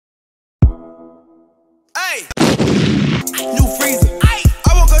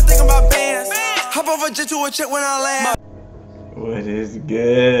Hop off a jet to a check when I land. What is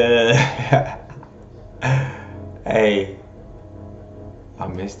good? Hey, I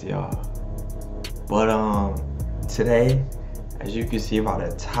missed y'all. But today, as you can see by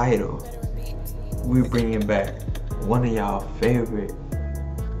the title, we're bringing back one of y'all favorite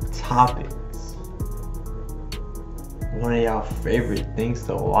topics. One of y'all favorite things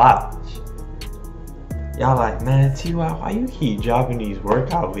to watch. Y'all like, man, Twhy, why you keep dropping these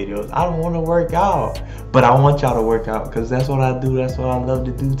workout videos? I don't want to work out, but I want y'all to work out because that's what I do. That's what I love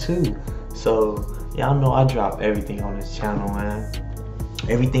to do too. So y'all know I drop everything on this channel, man.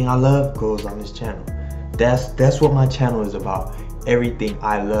 Everything I love goes on this channel. That's what my channel is about. Everything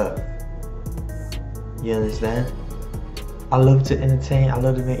I love. You understand? I love to entertain. I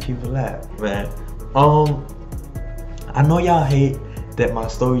love to make people laugh, man. I know y'all hate that my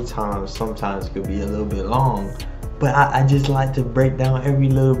story times sometimes could be a little bit long, but I just like to break down every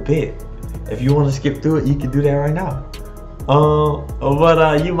little bit. If you want to skip through it, you can do that right now.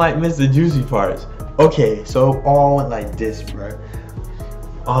 But you might miss the juicy parts. Okay, so all went like this, bro.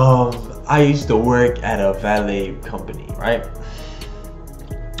 I used to work at a valet company, right?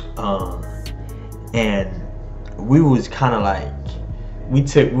 And we was kind of like, we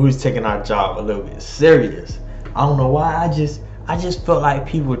was taking our job a little bit serious. I don't know why. I just felt like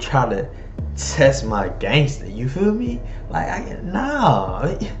people try to test my gangster. You feel me? Like, nah.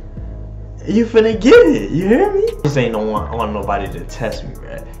 You finna get it. You hear me? Just ain't want nobody to test me,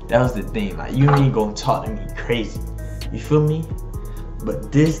 man. That was the thing. Like, you ain't gonna talk to me crazy. You feel me?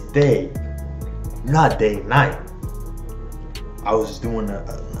 But this day, not day, night, I was doing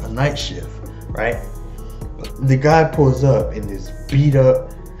a night shift, right? The guy pulls up in this beat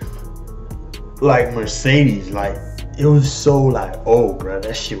up, like, Mercedes. Like, it was so like, oh, bro,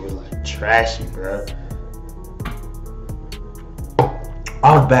 that shit was like trashy, bro.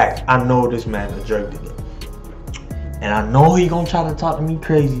 I'm back. I know this man a drug dealer, and I know he gonna try to talk to me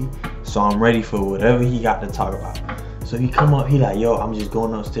crazy, so I'm ready for whatever he got to talk about. So he come up, he like, yo, I'm just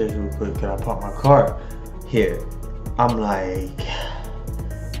going upstairs real quick. Can I park my car here? I'm like,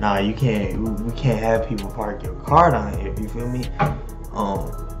 nah, you can't. We can't have people park your car down here. You feel me?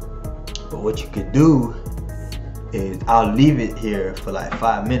 But what you could do is I'll leave it here for like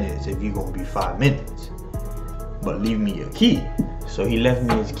 5 minutes if you're gonna be 5 minutes. But leave me your key. So he left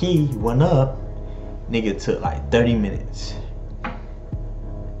me his key, went up, nigga took like 30 minutes.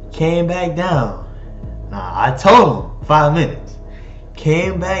 Came back down. Nah, I told him 5 minutes.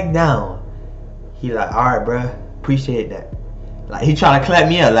 Came back down. He like, alright, bruh, appreciate that. Like, he trying to clap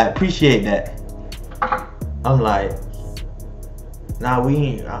me up, like, appreciate that. I'm like, nah, we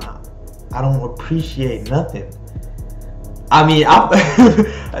ain't, I don't appreciate nothing. I mean,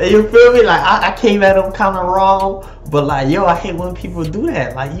 you feel me? Like, I came at him kind of wrong, but like, yo, I hate when people do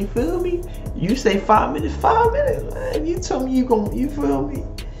that. Like, you feel me? You say 5 minutes, 5 minutes, man. You tell me you feel me?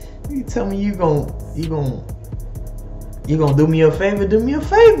 You tell me you gonna do me a favor,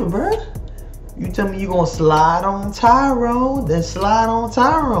 bruh. You tell me you gonna slide on Tyrone, then slide on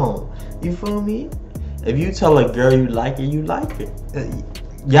Tyrone. You feel me? If you tell a girl you like it, you like it.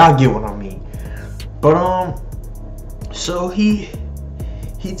 Y'all get what I mean. But so he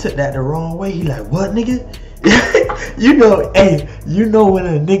took that the wrong way. He like, what, nigga? You know, hey, you know when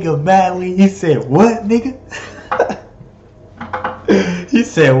a nigga mad when he said, what, nigga? He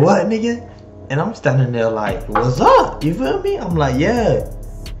said, what, nigga? And I'm standing there like, what's up? You feel me? I'm like, yeah.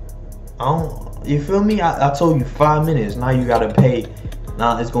 You feel me? I told you 5 minutes. Now you gotta pay.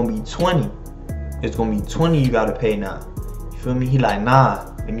 Now it's gonna be 20. It's gonna be 20 you gotta pay now. You feel me? He like, nah,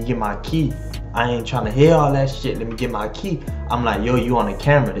 let me get my key. I ain't trying to hear all that shit. Let me get my key. I'm like, yo, you on the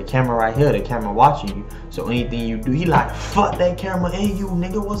camera. The camera right here. The camera watching you. So anything you do, he like, fuck that camera. Hey, you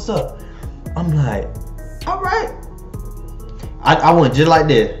nigga, what's up? I'm like, all right. I went just like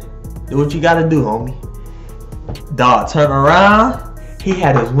this. Do what you gotta do, homie. Dog, turn around. He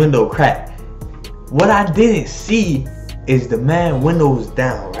had his window cracked. What I didn't see is the man windows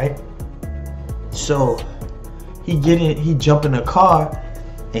down, right? So he jump in the car.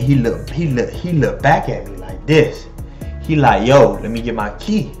 And he looked back at me like this. He like, yo, let me get my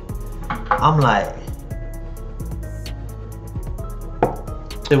key. I'm like,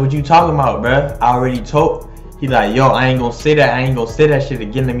 so what you talking about, bruh? I already told. He like, yo, I ain't gonna say that. I ain't gonna say that shit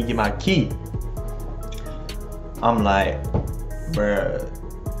again. Let me get my key. I'm like, bruh,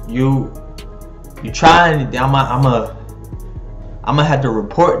 you trying? I'ma have to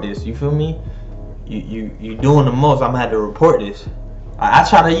report this. You feel me? You doing the most. I'ma have to report this. I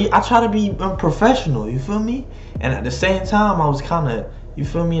try to be professional, you feel me? And at the same time, I was kind of, you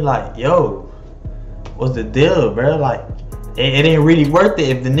feel me, like, yo, what's the deal, bro? Like, it ain't really worth it.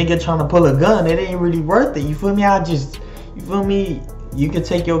 If the nigga trying to pull a gun, it ain't really worth it. You feel me? You feel me? You can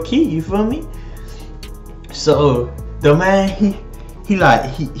take your key. You feel me? So the man, he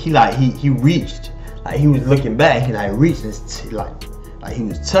reached, like he was looking back. He like reached and like he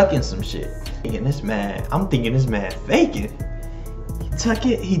was tucking some shit. I'm thinking this man faking. He tuck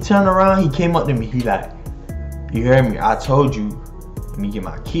it. He turned around. He came up to me. He like, you heard me? I told you. Let me get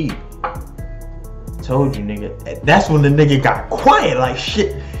my key. Told you, nigga. That's when the nigga got quiet. Like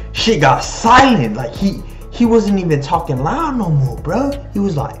shit got silent. Like he wasn't even talking loud no more, bro. He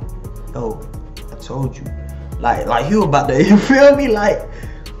was like, yo, I told you. Like he was about to, you feel me? Like,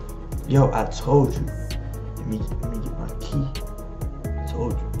 yo, I told you. Let me get my key. I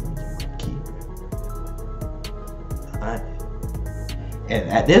told you. Let me get my key, bro. Alright. And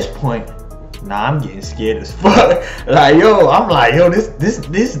at this point, I'm getting scared as fuck. Like, yo, I'm like, yo, this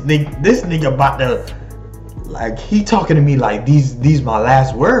nigga about to, like, he talking to me like these my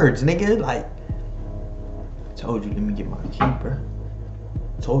last words, nigga. Like, I told you, let me get my key, bro.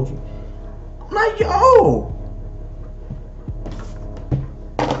 I told you. I'm like, yo,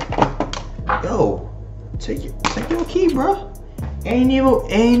 take your key, bro. Ain't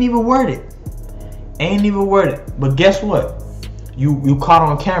even worth it. Ain't even worth it. But guess what? You caught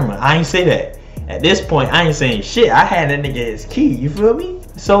on camera. I ain't say that. At this point, I ain't saying shit. I had that nigga his key. You feel me?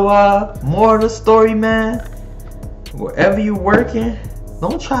 So more of the story, man. Wherever you working,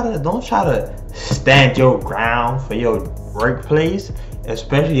 don't try to stand your ground for your workplace,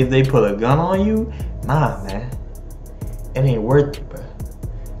 especially if they put a gun on you. Nah, man. It ain't worth it, bro.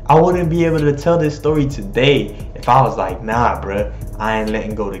 I wouldn't be able to tell this story today if I was like, nah, bro, I ain't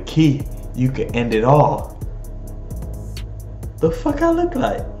letting go the key. You could end it all. The fuck I look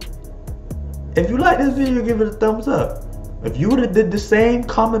like? If you like this video, give it a thumbs up. If you would've did the same,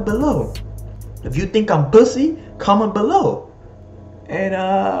 comment below. If you think I'm pussy, comment below. And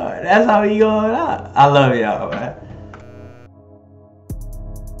that's how we going out. I love y'all, man.